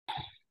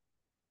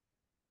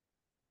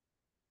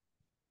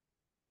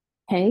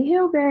Hey,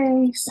 Hill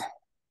Days.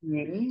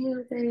 Hey,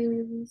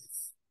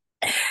 guys.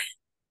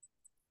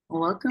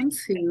 Welcome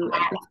to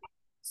episode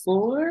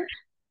 4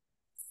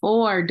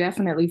 Four,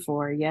 definitely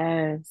four.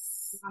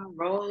 Yes. on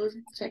Rose.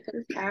 Check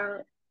us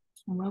out.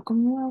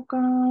 Welcome,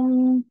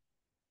 welcome.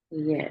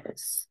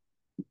 Yes.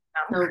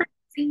 I'm So,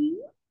 crazy.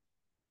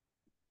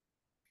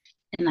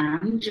 and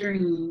I'm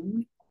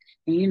Dream.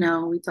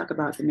 And we talk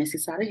about the messy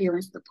side of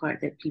healing, the part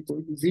that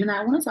people do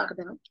not want to talk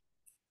about.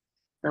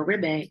 So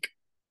we're back.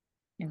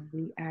 And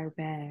we are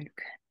back.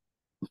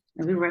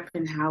 And we're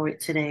repping Howard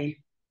today.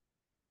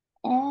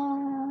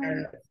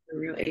 And The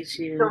real the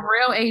HU.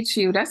 real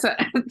HU.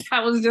 I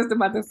was just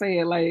about to say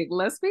it. Like,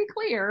 let's be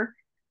clear.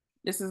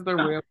 This is the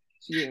real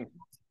HU.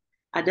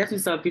 I definitely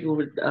saw people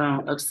with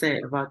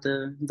upset about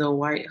the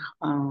white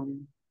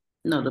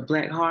no, the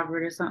black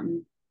Harvard or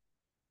something.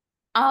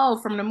 Oh,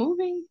 from the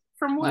movie?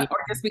 From Yeah. what? Or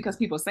just because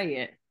people say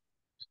it?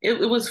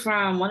 It was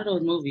from one of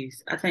those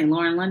movies. I think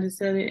Lauren London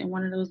said it in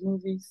one of those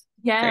movies.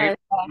 So Yes,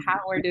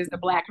 Howard is the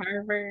Black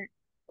Harvard.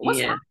 What's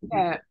wrong yeah, with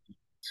that?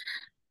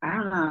 I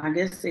don't know. I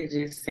guess they're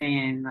just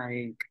saying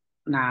like,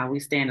 nah, we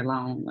stand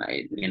alone.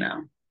 Like,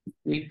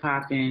 we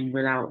pop in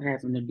without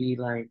having to be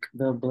like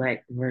the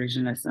black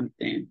version or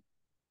something.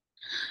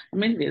 I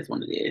mean, it is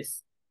what it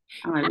is.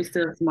 I'm like, we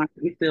still smart,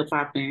 we still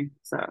pop in.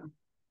 So I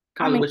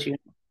call it mean, what you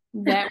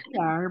that we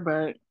are,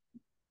 but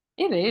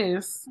it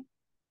is.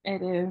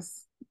 It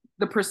is.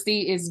 The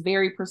prestige is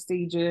very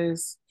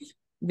prestigious,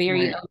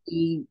 very want.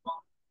 elite,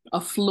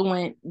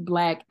 affluent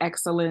Black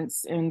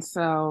excellence. And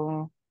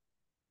so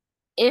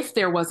if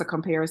there was a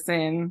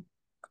comparison,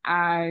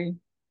 I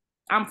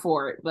I'm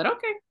for it. But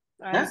okay.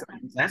 I, That's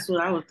that's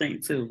what I would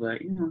think too.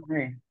 But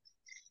hey,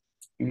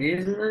 it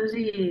is what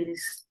it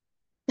is.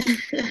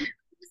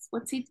 it's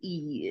what it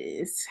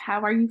is.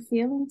 How are you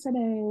feeling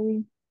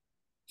today?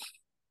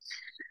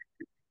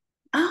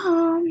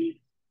 um,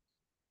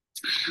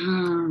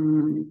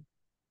 um,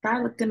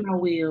 I looked in my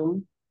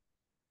wheel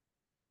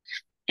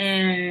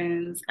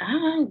and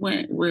I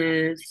went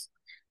with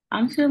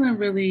I'm feeling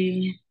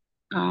really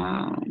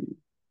um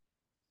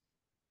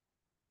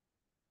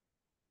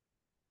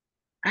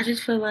I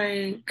just feel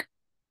like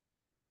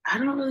I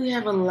don't really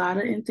have a lot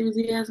of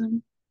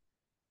enthusiasm.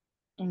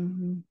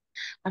 Hmm.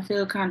 I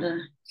feel kind of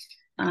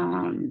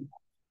um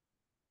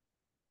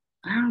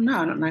I don't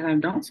know. I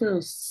don't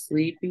feel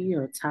sleepy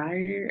or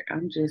tired.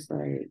 I'm just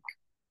like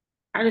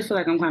I just feel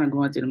like I'm kind of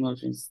going through the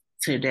motions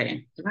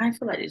today. 'Cause I didn't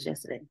feel like this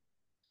yesterday.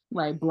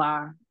 Like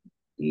blah.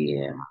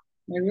 Yeah.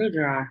 Like real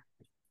dry.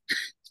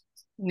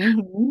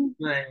 Hmm.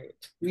 But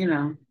you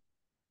know,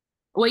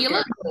 Well, you got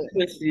look to keep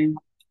good. pushing.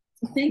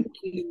 Thank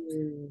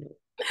you.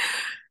 I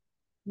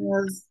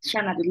was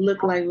trying not to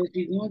look like what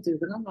you're going through,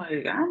 but I'm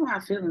like, I'm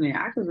not feeling it.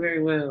 I could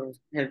very well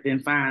have been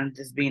fine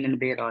just being in the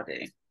bed all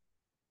day.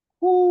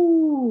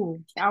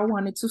 Ooh, I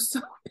wanted to so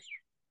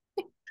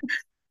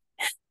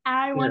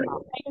I Yeah. wanted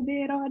to stay in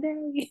bed all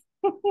day.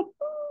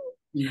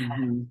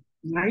 Hmm.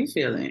 How you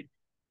feeling?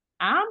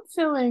 I'm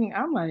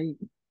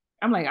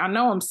like, I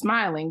know I'm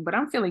smiling, but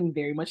I'm feeling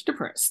very much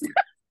depressed.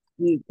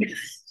 Mm.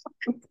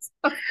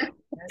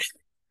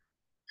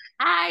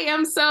 I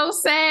am so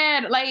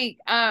sad.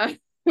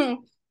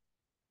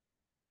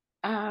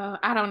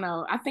 I don't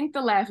know. I think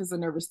the laugh is a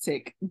nervous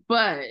tick,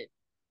 but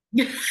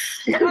I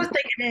was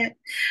thinking that.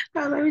 I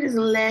was like, we just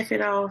laugh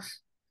it off.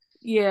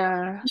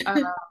 yeah,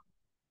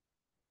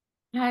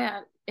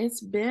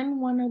 it's been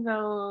one of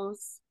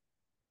those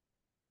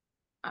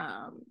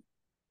um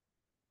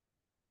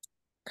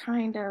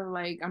kind of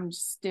like I'm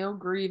still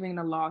grieving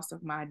the loss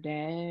of my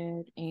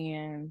dad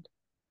and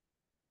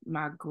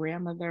my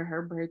grandmother.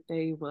 Her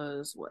birthday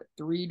was what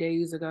 3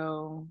 days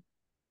ago,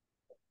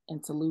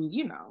 and to lose,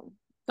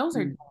 those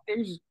are Mm.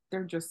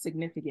 they're just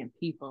significant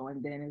people,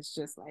 and then it's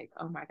just like,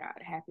 oh my God,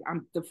 happy.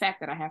 I'm the fact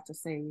that I have to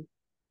say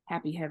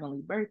happy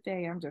heavenly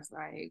birthday. I'm just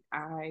like,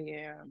 I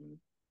am.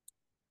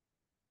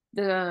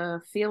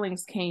 The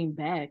feelings came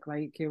back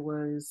like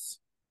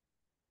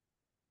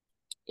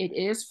it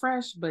is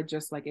fresh, but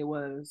just like it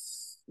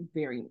was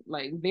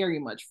very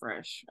much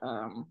fresh.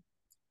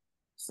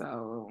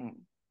 So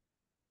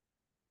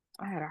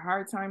I had a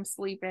hard time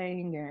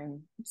sleeping,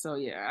 and so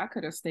yeah, I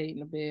could have stayed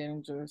in the bed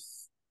and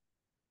just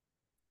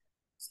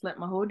slept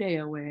my whole day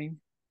away.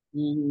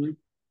 Hmm.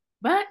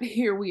 But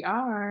here we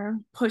are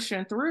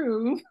pushing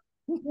through.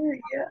 Yeah,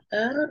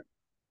 yeah.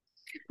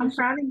 I'm Pushing.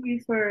 proud of you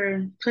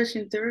for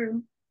pushing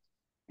through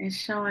and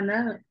showing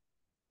up. It's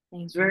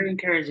Thank you. very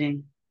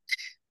encouraging,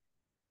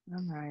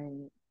 I'm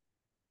like,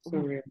 for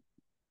real.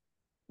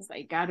 it's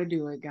like, gotta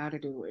do it, gotta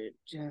do it.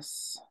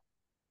 Just,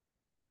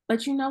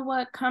 but you know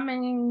what?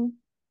 Coming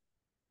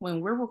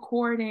when we're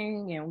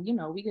recording and,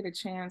 we get a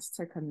chance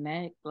to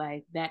connect,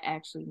 like that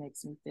actually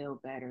makes me feel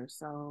better.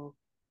 So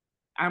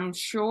I'm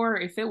sure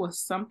if it was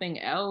something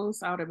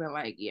else, I would have been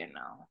like,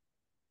 no,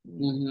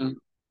 Hmm.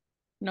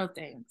 no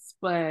thanks.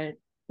 But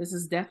this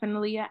is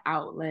definitely an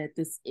outlet.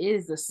 This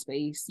is a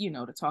space,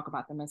 to talk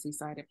about the messy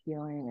side of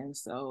healing. And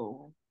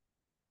so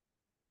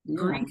Yeah.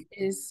 grief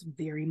is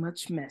very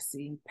much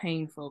messy,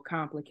 painful,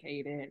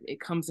 complicated. It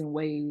comes in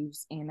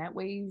waves, and that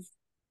wave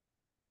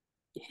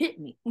It hit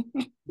me.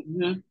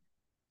 Mm-hmm.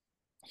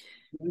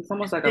 It's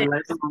almost like a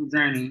lifelong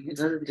journey. It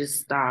doesn't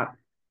just stop.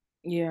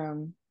 Yeah.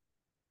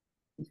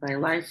 It's like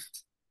life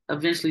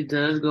eventually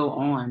does go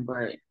on,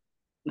 but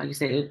like you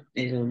said,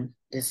 it'll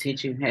just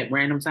hit you at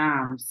random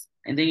times.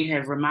 And then you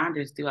have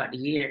reminders throughout the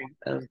year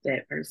of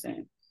that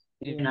person,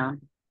 you Yeah. know?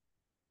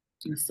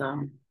 And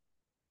so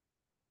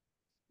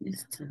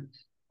it's tough.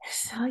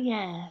 So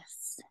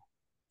yes.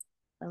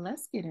 But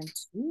let's get into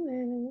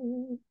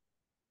it.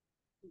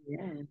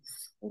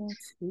 Yes.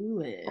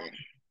 Into it.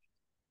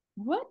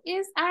 What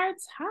is our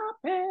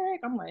topic?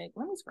 I'm like,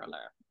 let me scroll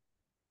up.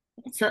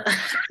 So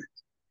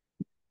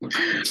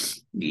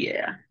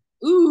yeah.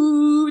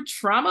 Ooh,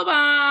 trauma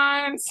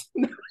bonds.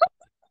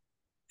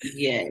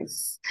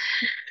 Yes.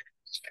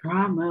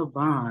 Trauma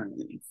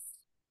bonds.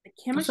 The I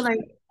feel chemistry, like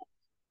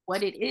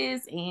what it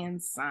is,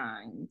 and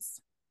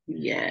signs.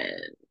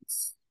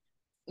 yes.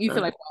 You feel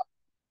So, like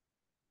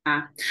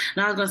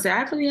no, I was gonna say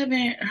I really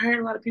haven't heard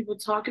a lot of people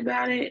talk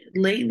about it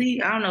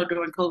lately. I don't know,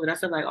 during COVID, I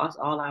feel like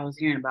all I was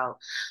hearing about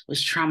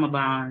was trauma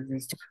bonds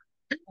and stuff.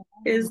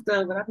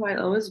 But I'm like,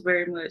 oh, it's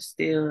very much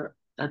still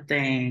a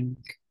thing,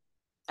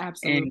 and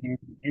absolutely.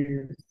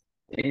 it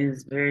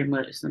is very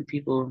much some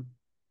people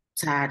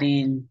tied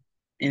in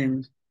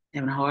and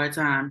having a hard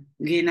time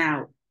getting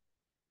out.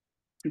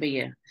 But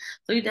yeah,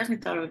 so you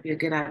definitely thought it would be a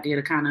good idea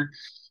to kind of,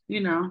 you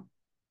know,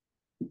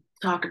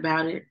 talk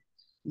about it,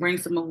 bring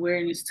some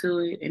awareness to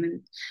it.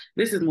 And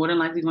this is more than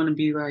likely going to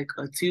be like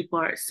a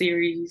two-part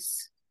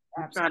series.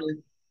 We'll try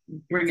Absolutely.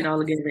 to bring it all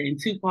together in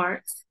two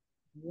parts.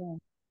 Yeah.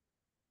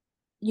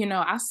 You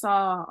know, I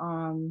saw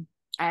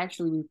I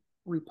actually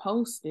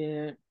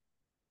reposted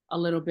a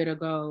little bit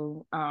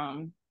ago,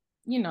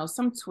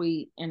 some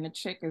tweet and the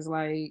chick is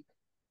like,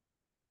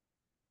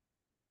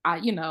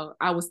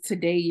 I was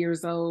today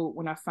years old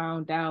when I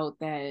found out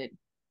that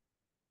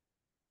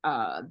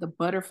the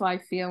butterfly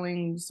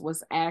feelings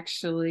was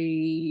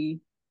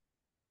actually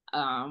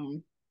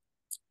um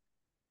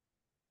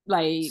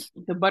like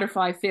the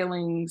butterfly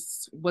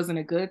feelings wasn't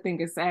a good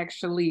thing. It's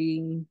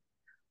actually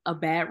a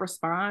bad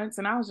response.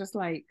 And I was just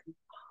like,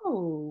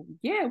 oh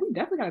yeah, we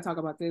definitely gotta talk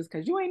about this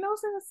because you ain't no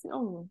sense.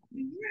 Oh,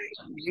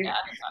 Right. we Yeah.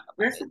 gotta talk about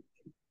That's it.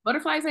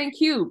 Butterflies ain't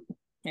cute.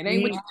 It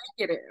ain't what yeah.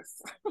 you think it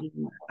is.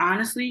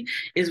 Honestly,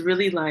 it's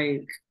really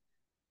like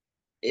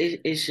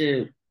it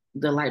should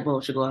the light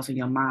bulb should go off in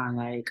your mind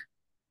like,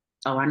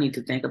 oh, I need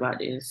to think about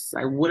this.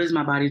 Like, what is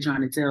my body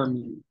trying to tell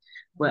me?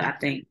 But I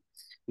think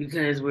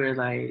because we're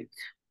like,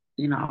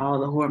 all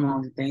the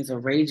hormones and things are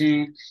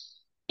raging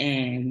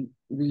and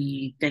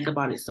we think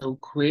about it so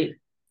quick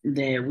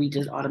that we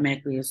just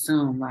automatically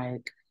assume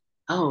like,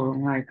 oh,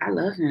 like I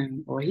love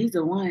him or he's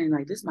the one,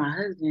 like this is my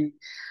husband.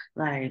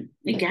 Like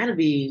it gotta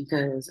be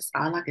because it's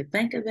all I could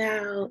think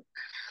about.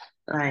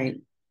 Like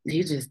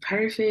he's just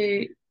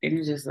perfect. And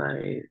it's just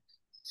like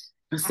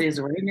it says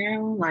right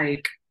now,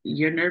 like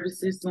your nervous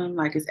system,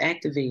 like is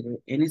activated,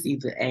 and it's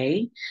either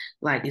A,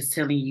 like it's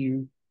telling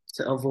you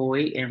to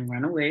avoid and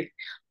run away,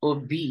 or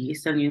B,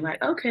 it's telling you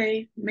like,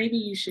 okay, maybe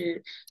you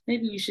should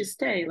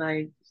stay.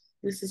 Like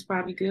this is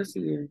probably good for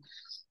you.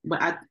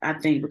 But I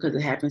think because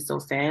it happens so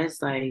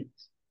fast, like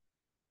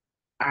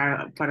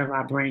our part of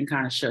our brain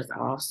kind of shuts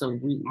off, so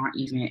we aren't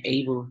even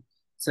able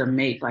to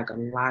make like a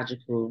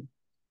logical,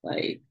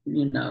 like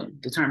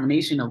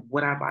determination of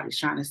what our body's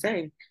trying to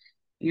say.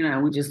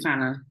 We just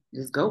kind of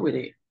just go with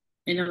it.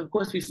 And then of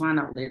course we find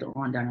out later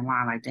on down the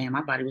line, like, damn,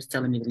 my body was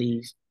telling me to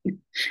leave.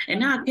 And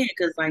now I can't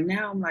because like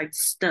now I'm like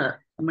stuck.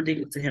 I'm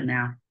addicted to him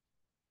now.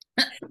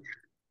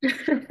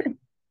 The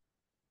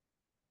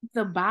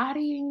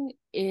body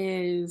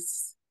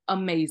is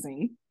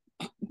amazing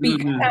Hmm.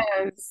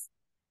 because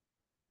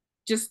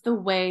just the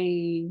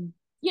way,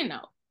 you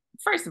know,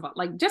 first of all,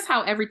 like just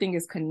how everything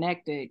is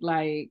connected.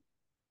 Like,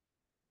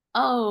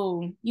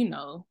 oh,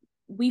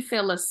 we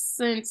feel a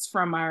sense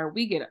from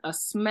we get a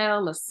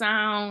smell, a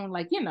sound,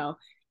 like,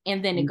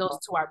 and then it goes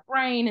to our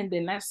brain, and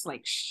then that's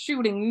like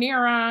shooting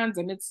neurons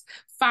and it's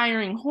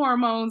firing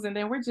hormones. And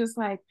then we're just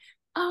like,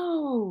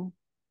 oh,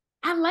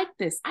 I like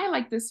this. I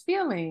like this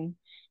feeling.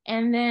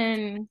 And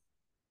then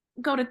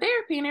go to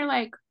therapy and they're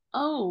like,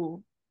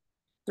 oh,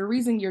 the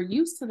reason you're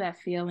used to that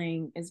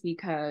feeling is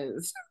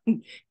because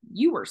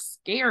you were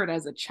scared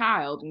as a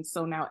child. And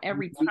so now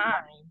every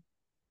time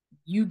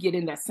you get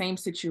in that same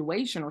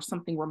situation or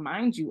something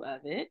reminds you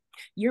of it,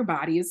 your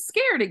body is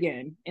scared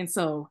again. And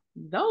so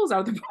those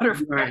are the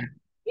butterflies. Right.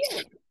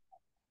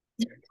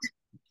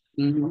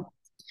 Hmm.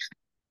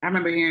 I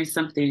remember hearing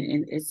something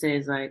and it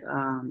says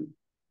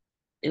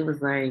it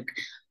was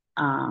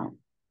um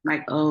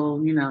like, oh,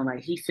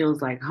 like he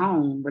feels like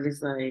home, but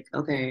it's like,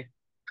 okay,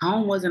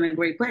 home wasn't a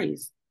great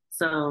place.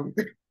 So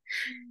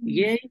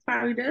yeah, he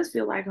probably does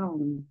feel like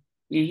home.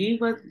 And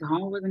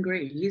home wasn't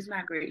great. He's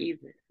not great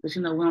either. But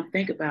when I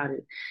think about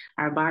it,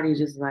 our body is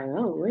just like,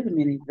 oh, wait a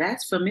minute,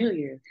 that's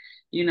familiar.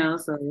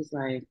 So it's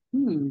like,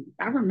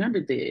 I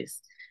remember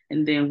this.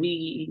 And then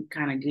we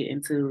kind of get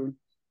into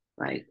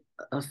like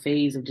a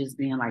phase of just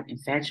being like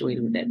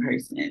infatuated with that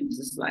person. It's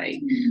just like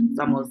it's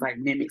almost like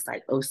mimics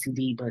like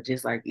OCD, but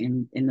just like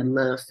in the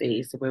love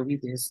phase, where we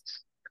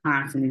just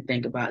constantly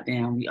think about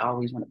them. We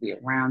always want to be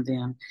around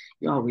them.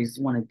 You always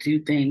want to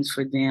do things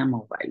for them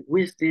or like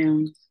with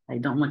them.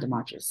 Like don't want them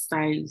out your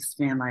sight. You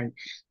spend like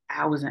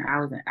hours and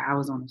hours and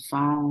hours on the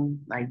phone,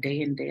 like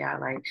day in day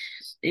out. Like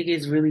it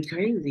gets really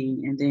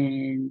crazy, and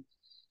then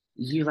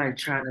you like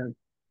try to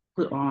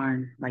put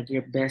on like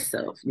your best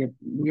self.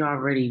 We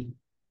already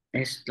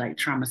as like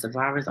trauma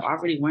survivors are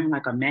already wearing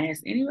like a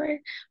mask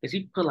anyway, but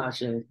you pull out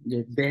your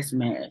best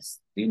mask,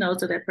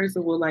 so that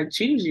person will like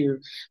choose you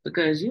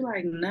because you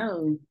like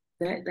no,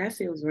 that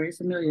feels very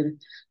familiar.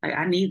 Like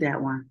I need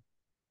that one.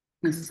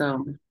 And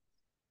so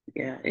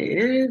yeah, it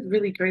is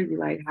really crazy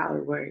like how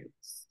it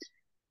works.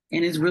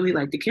 And it's really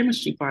like the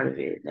chemistry part of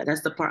it.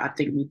 That's the part I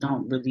think we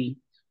don't really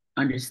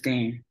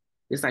understand.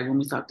 It's like when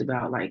we talked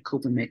about like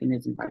coping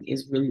mechanisms, like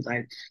it's really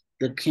like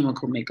the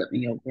chemical makeup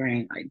in your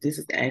brain. Like this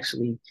is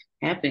actually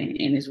happening.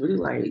 And it's really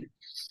like,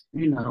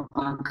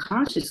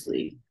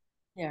 unconsciously.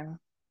 Yeah,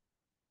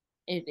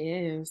 it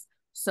is.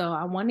 So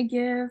I want to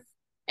give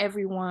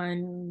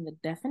everyone the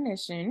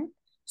definition.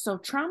 So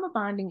trauma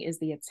bonding is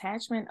the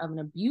attachment of an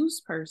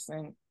abused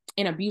person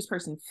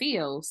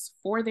feels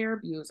for their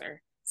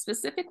abuser,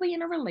 specifically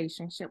in a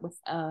relationship with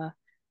a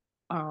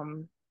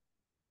um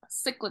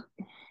cyclic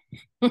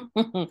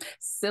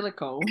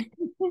cyclical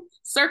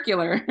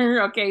circular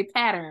okay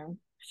pattern.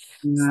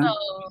 So Yeah.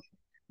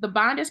 the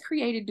bond is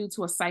created due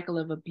to a cycle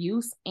of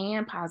abuse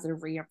and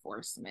positive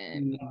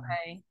reinforcement. Yeah.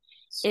 Okay.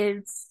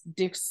 It's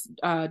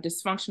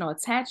dysfunctional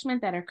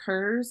attachment that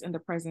occurs in the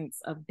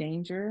presence of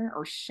danger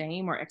or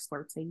shame or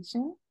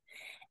exploitation.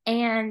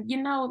 And,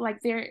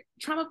 like their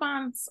trauma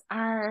bonds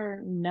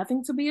are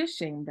nothing to be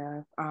ashamed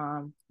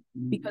of,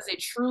 because it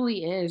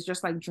truly is,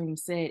 just like Dream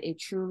said, it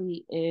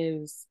truly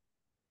is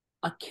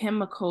a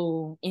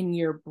chemical in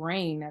your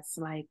brain that's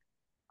like,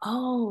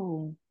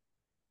 oh,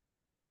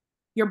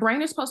 your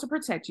brain is supposed to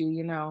protect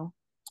you,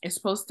 it's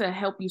supposed to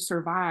help you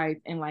survive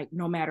and like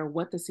no matter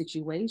what the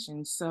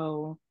situation.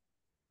 So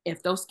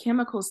if those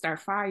chemicals start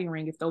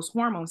firing, if those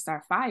hormones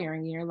start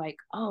firing, you're like,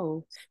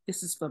 oh,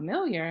 this is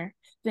familiar,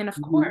 then of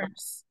Mhm.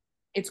 course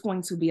it's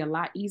going to be a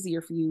lot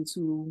easier for you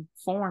to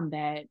form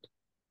that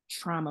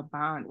trauma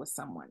bond with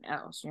someone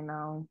else.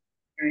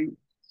 Right.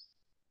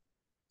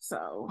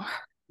 So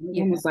It's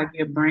yeah. almost like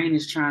your brain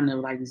is trying to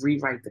like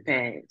rewrite the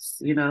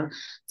past.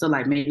 So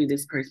like maybe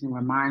this person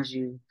reminds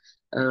you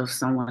of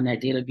someone that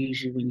did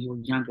abuse you when you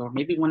were younger, or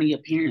maybe one of your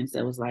parents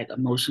that was like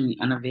emotionally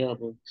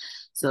unavailable.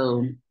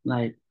 So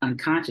like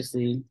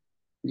unconsciously,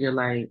 you're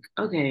like,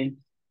 okay,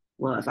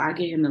 well, if I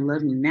get him to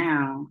love me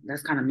now,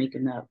 that's kind of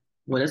making up.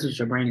 Well, that's what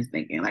your brain is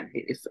thinking. Like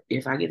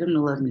if I get him to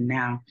love me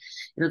now,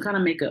 it'll kind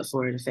of make up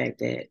for the fact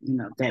that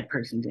that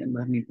person didn't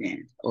love me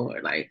then,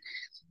 or like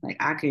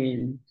I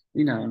can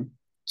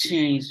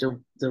change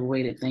the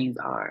way that things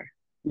are,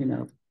 you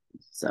know.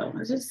 So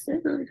it's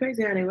really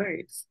crazy how it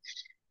works.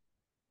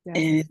 And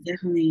Definitely. it's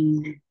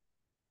definitely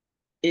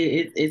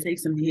it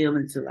takes some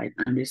healing to like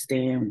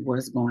understand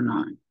what's going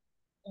on.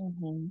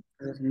 Mm-hmm.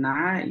 If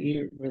not,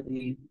 you're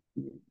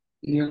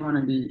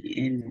gonna be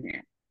in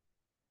there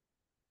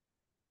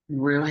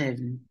real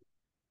heavy,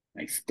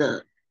 like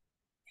stuck.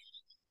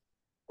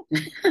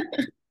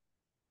 Like,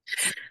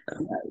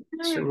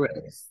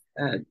 trust.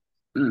 Yeah.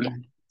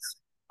 Mm.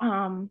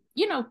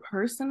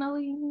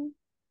 Personally,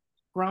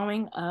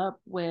 growing up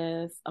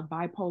with a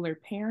bipolar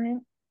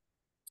parent,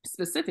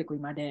 specifically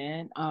my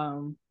dad,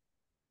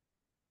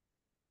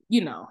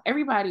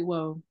 everybody,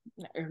 well,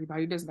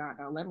 everybody does not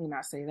know, let me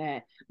not say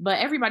that, but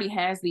everybody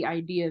has the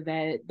idea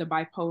that the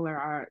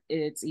bipolar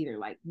it's either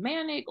like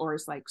manic or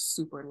it's like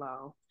super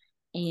low.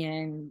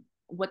 And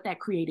what that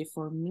created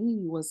for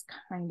me was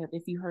kind of,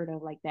 if you heard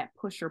of like that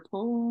push or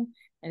pull,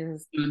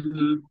 is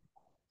Mhm.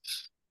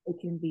 it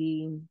can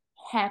be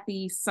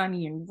happy,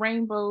 sunny, and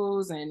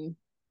rainbows, and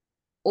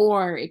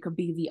or it could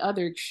be the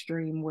other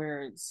extreme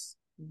where it's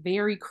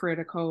very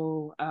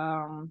critical,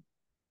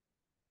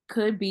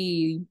 could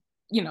be,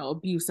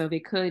 abusive,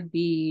 it could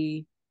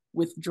be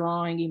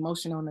withdrawing,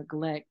 emotional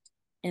neglect.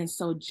 And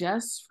so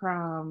just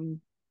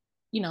from,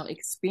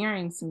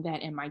 experiencing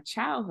that in my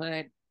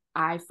childhood,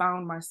 I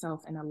found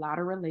myself in a lot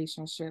of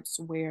relationships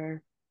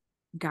where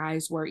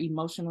guys were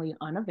emotionally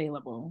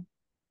unavailable,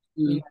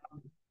 you Mhm.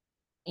 know,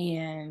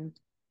 and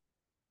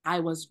I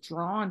was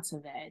drawn to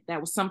that.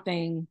 It was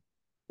something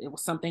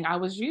I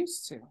was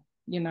used to,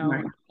 you know.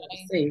 Right.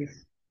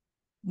 Safe.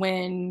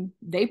 When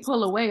they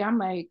pull away, I'm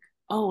like,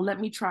 oh, let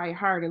me try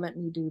harder, let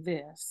me do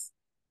this.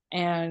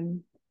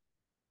 And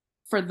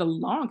for the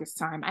longest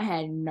time, I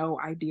had no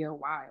idea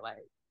why.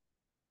 Like,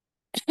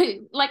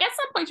 like at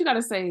some point, you got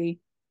to say,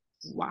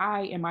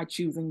 why am I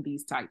choosing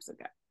these types of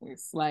guys?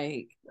 It's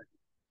like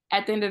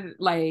at the end of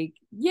like,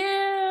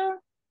 yeah,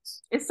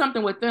 it's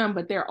something with them,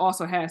 but there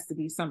also has to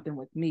be something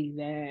with me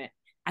that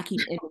I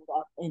keep ending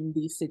up in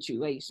these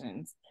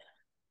situations.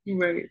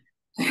 Right.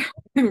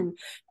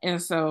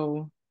 And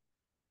so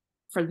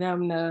for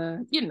them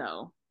to,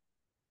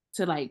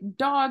 to like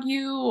dog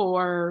you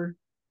or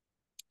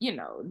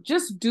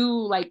just do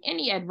like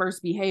any adverse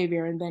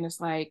behavior. And then it's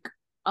like,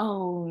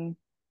 oh,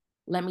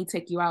 let me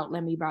take you out.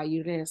 Let me buy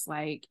you this.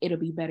 Like, it'll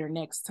be better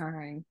next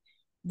time.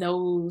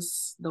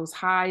 Those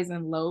highs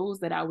and lows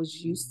that I was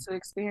used to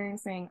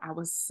experiencing, I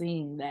was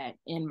seeing that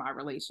in my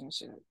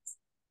relationships.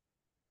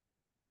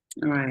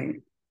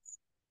 Right.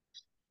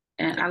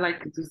 And I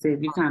like that you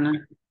said you kind of,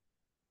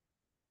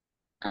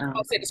 I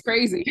said it's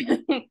crazy.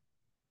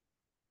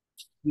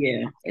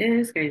 yeah, it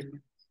is crazy.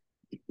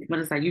 But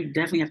it's like you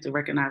definitely have to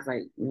recognize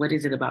like what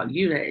is it about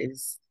you that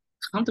is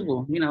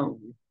comfortable,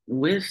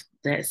 with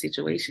that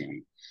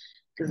situation.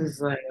 Because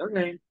it's like,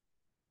 okay,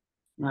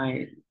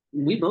 like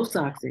we both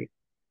toxic.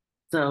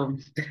 So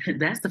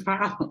that's the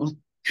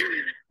problem.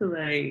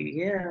 Like,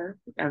 yeah.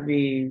 I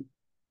mean,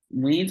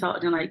 we ain't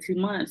talked in like 2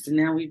 months and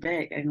now we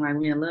back acting like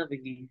we in love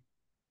again.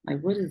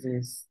 Like, what is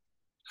this?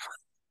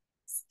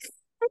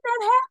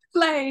 That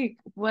like,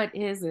 what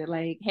is it?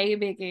 Like, hey,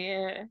 big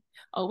air.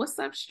 Oh, what's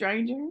up,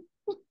 stranger?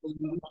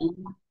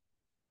 Mhm.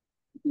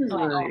 It's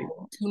Like, like,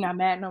 oh, you not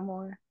mad no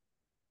more?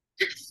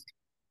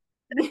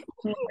 I'm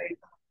like,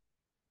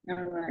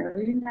 oh,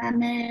 you're not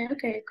mad?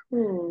 Okay,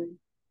 cool.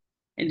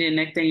 And then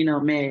next thing you know,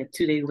 mad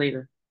 2 days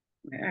later.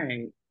 Like, all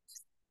right.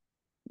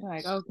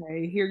 Like,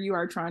 okay, here you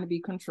are trying to be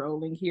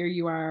controlling. Here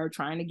you are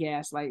trying to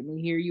gaslight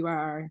me. Here you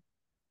are.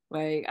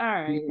 Like, all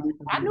right.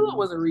 I knew it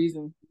was a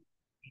reason.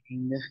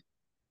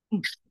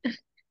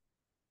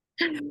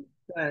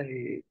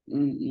 Like,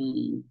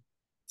 mm-mm.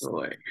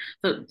 Lord.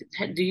 So,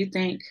 do you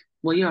think?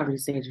 Well, you already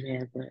said you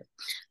have, but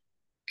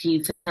can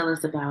you tell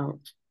us about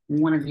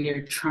one of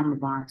your trauma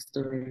bond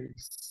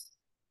stories,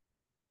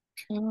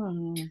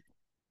 Mm. or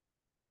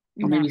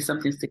Now, maybe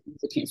something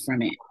significant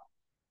from it?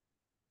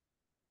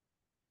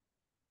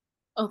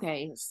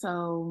 okay,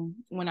 so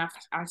when I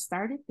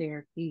started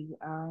therapy,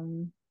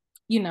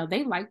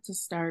 they like to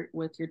start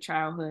with your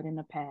childhood in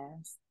the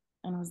past.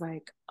 And I was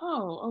like,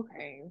 oh,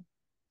 okay.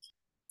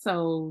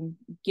 So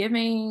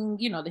giving,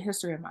 the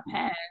history of my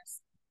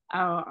past,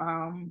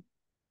 I,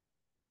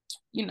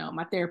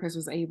 my therapist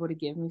was able to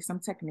give me some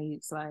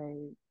techniques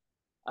like,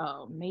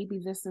 oh, maybe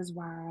this is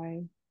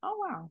why. Oh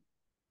wow.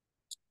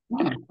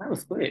 That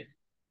was quick.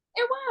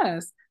 It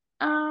was.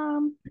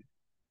 Um,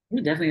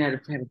 We definitely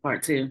had to have a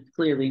part two.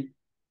 Clearly,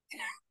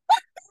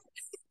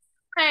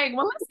 hey,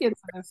 well, let's get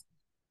to this.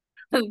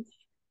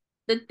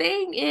 The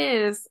thing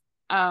is,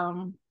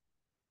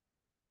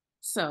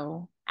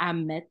 so I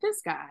met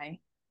this guy,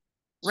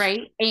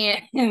 right?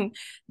 And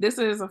this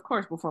is, of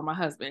course, before my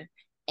husband.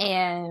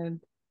 And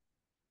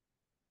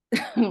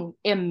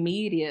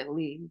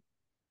immediately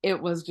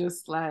it was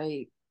just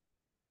like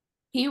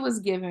he was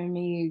giving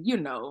me,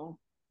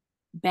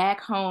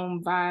 back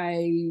home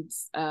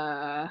vibes,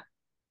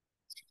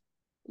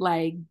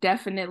 like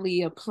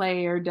definitely a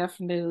player,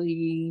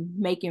 definitely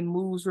making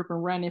moves, ripping,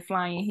 running,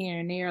 flying here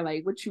and there,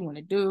 like what you want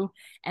to do.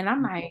 And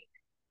I'm like,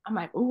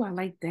 oh, I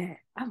like that.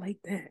 I like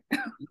that.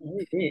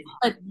 we did.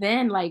 But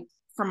then like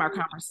from our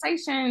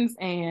conversations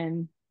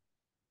and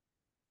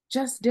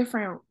just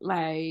different,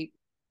 like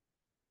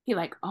he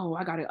like, oh,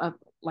 I gotta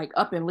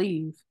up and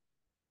leave.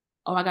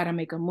 Oh, I gotta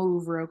make a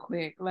move real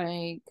quick.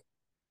 Like,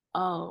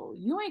 oh,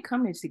 you ain't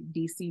coming to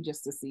DC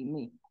just to see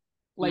me.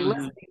 Like,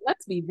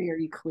 let's Mhm. be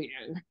very clear.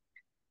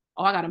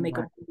 Oh, I gotta make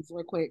a Right. move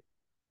real quick.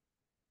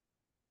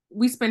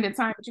 We spending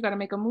time, but you gotta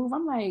make a move.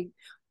 I'm like,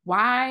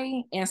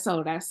 why? And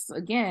so that's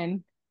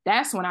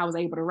when I was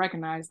able to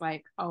recognize,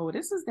 like, oh,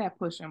 this is that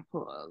push and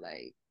pull.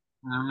 Like,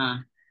 Uh-huh.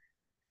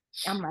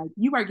 I'm like,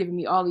 you are giving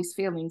me all these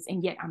feelings,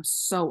 and yet I'm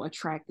so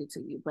attracted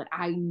to you. But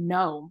I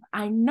know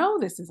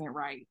this isn't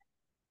right.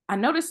 I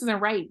know this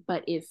isn't right,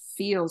 but it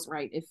feels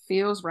right. It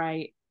feels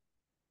right.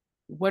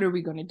 What are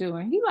we gonna do?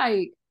 And he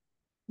like,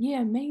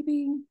 yeah,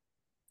 maybe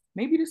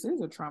this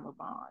is a trauma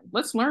bond.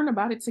 Let's learn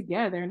about it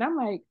together. And I'm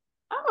like,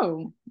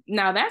 oh,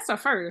 now that's a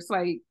first.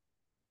 Like,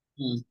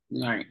 Mm.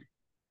 Right.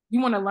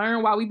 you want to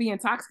learn why we being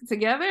toxic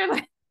together?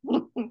 Like,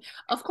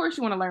 of course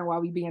you want to learn why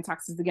we being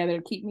toxic together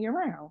to keep me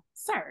around,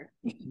 sir.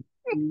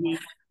 Mhm.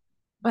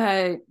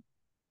 But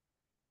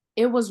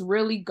it was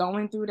really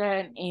going through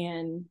that,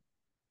 and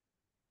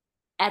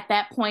at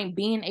that point,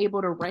 being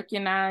able to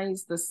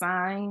recognize the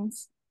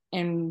signs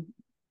and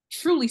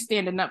truly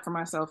standing up for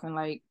myself and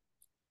like,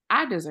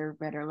 I deserve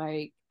better.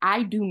 Like,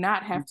 I do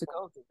not have to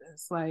go through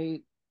this.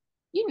 Like,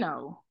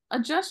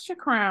 adjust your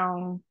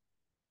crown,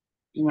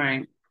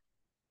 Right.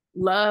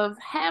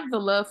 have the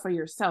love for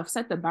yourself,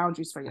 set the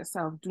boundaries for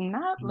yourself. Do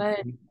not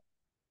let Mhm.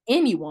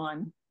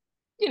 anyone,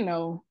 you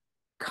know,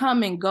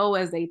 come and go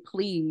as they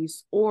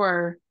please.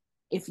 Or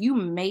if you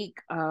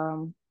make,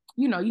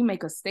 you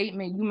make a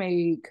statement, you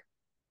make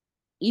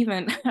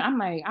even, I'm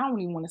like, I don't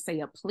even want to say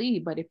a plea,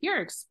 but if you're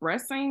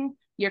expressing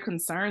your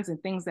concerns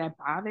and things that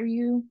bother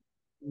you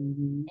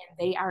Mhm. and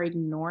they are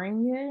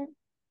ignoring it,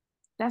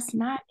 that's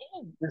not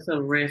it. That's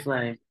a red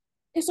flag.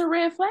 It's a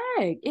red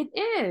flag. It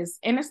is.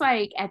 And it's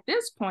like at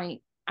this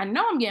point, I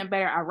know I'm getting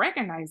better. I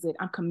recognize it.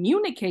 I'm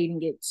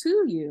communicating it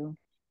to you.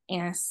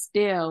 And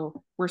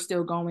still, we're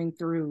still going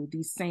through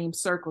these same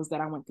circles that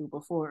I went through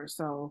before.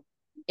 So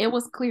it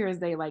was clear as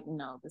day, like,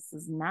 no, this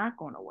is not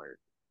going to work.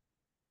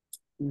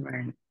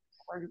 Right.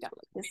 Where we gotta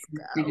let this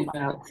Think go.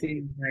 about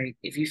too, like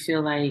if you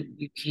feel like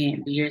you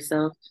can't be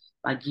yourself,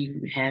 like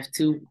you have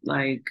to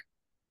like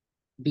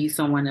be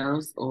someone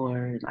else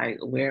or like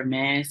wear a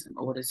mask in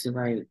order to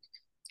like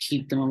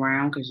keep them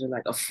around because you're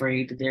like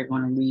afraid that they're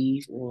going to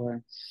leave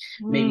or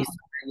Mm, maybe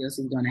somebody else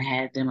is going to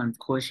have them. And of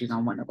course, you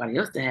don't want nobody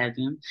else to have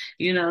them,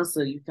 you know,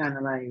 so you kind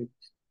of like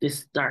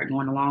just start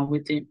going along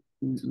with it.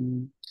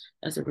 Mm-mm.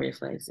 That's a red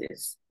flag,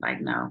 sis. Like,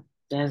 no,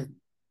 that's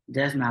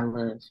not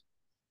love.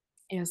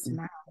 it's It's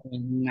not.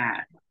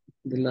 not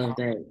the love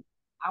that.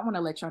 I want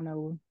to let y'all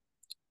know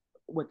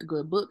what the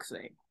good book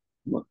say.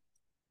 What,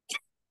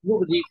 what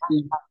would you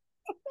do?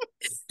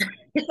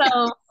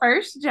 So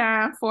First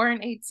John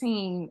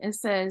 4:18, it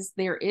says,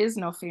 "There is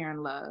no fear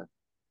in love,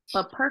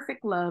 but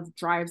perfect love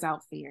drives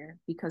out fear,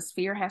 because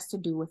fear has to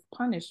do with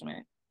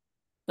punishment.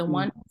 The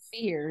one who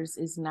fears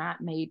is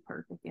not made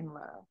perfect in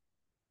love."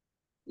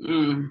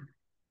 Mm,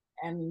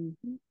 And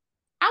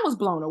I was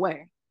blown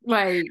away.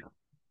 Like,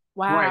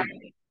 wow.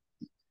 right.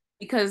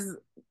 Because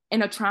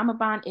in a trauma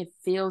bond, it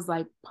feels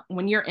like,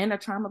 when you're in a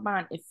trauma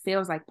bond, it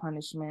feels like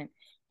punishment.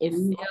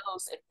 Mm,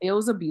 It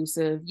feels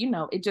abusive.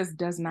 It just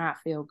does not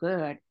feel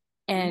good.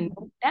 And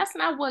mm, that's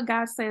not what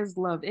God says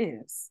love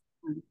is.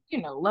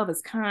 Love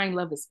is kind,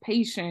 love is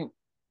patient.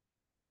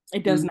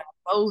 It does mm. not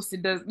boast.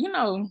 It does,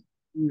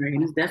 Right.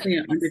 And it's definitely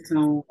an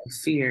undertone of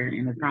fear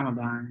in the trauma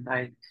bond.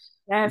 Like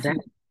that,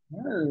 definitely.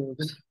 oh,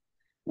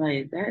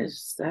 like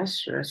that's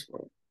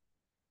stressful.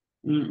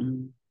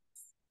 Mm-mm.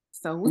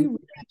 So we And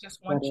really just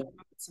want you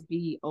to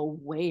be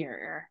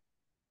aware.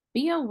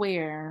 Be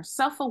aware.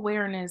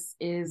 Self-awareness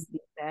is the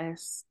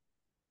best.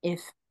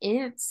 If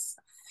it's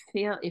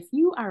if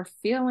you are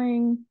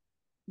feeling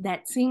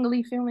that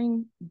tingly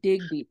feeling,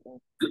 dig deeper.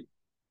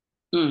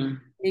 mm,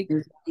 Dig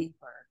it's-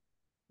 deeper.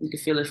 you can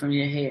feel it from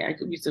your head. I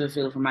could used to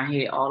feel it from my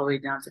head all the way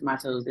down to my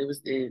toes. It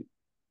was the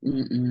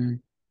mm-mm.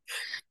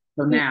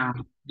 So now,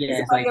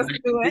 yes, Somebody like else once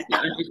do you it. get the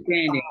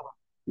understanding,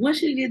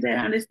 once you get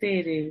that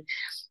understanding,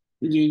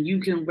 yeah, you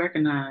can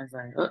recognize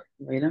like, oh,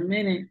 wait a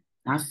minute,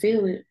 I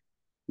feel it.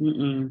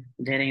 Mm-mm,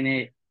 that ain't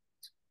it.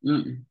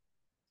 Mm-mm.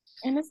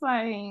 And it's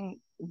like,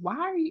 why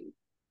are you,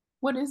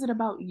 what is it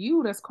about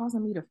you that's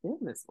causing me to feel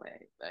this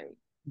way? Like,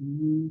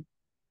 Mm-hmm.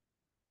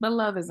 but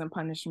love isn't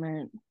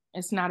punishment.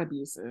 It's not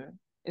abusive.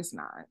 It's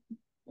not.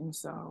 And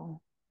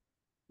so,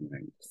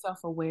 Right.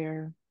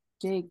 self-aware,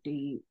 dig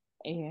deep,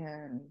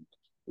 and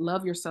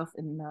love yourself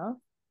enough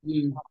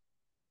Mm,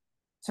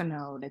 to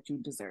know that you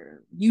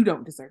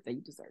don't deserve that,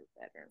 you deserve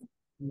better.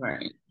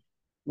 right.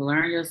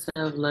 Learn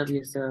yourself, love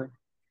yourself.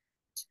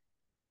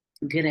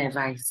 Good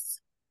advice.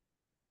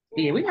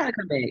 Yeah, we gotta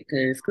come back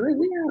because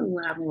we got a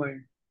lot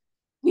more.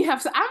 We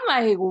have to, I'm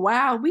like,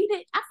 wow,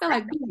 I feel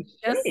like we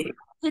just Yeah,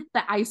 hit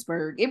the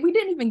iceberg and we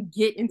didn't even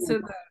get into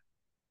the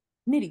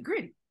nitty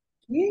gritty.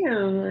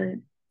 yeah,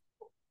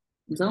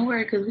 but don't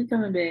worry because we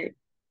coming back.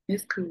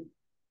 It's cool.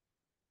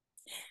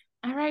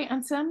 All right,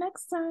 until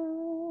next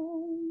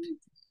time.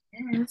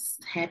 Yes,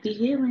 happy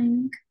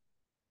healing.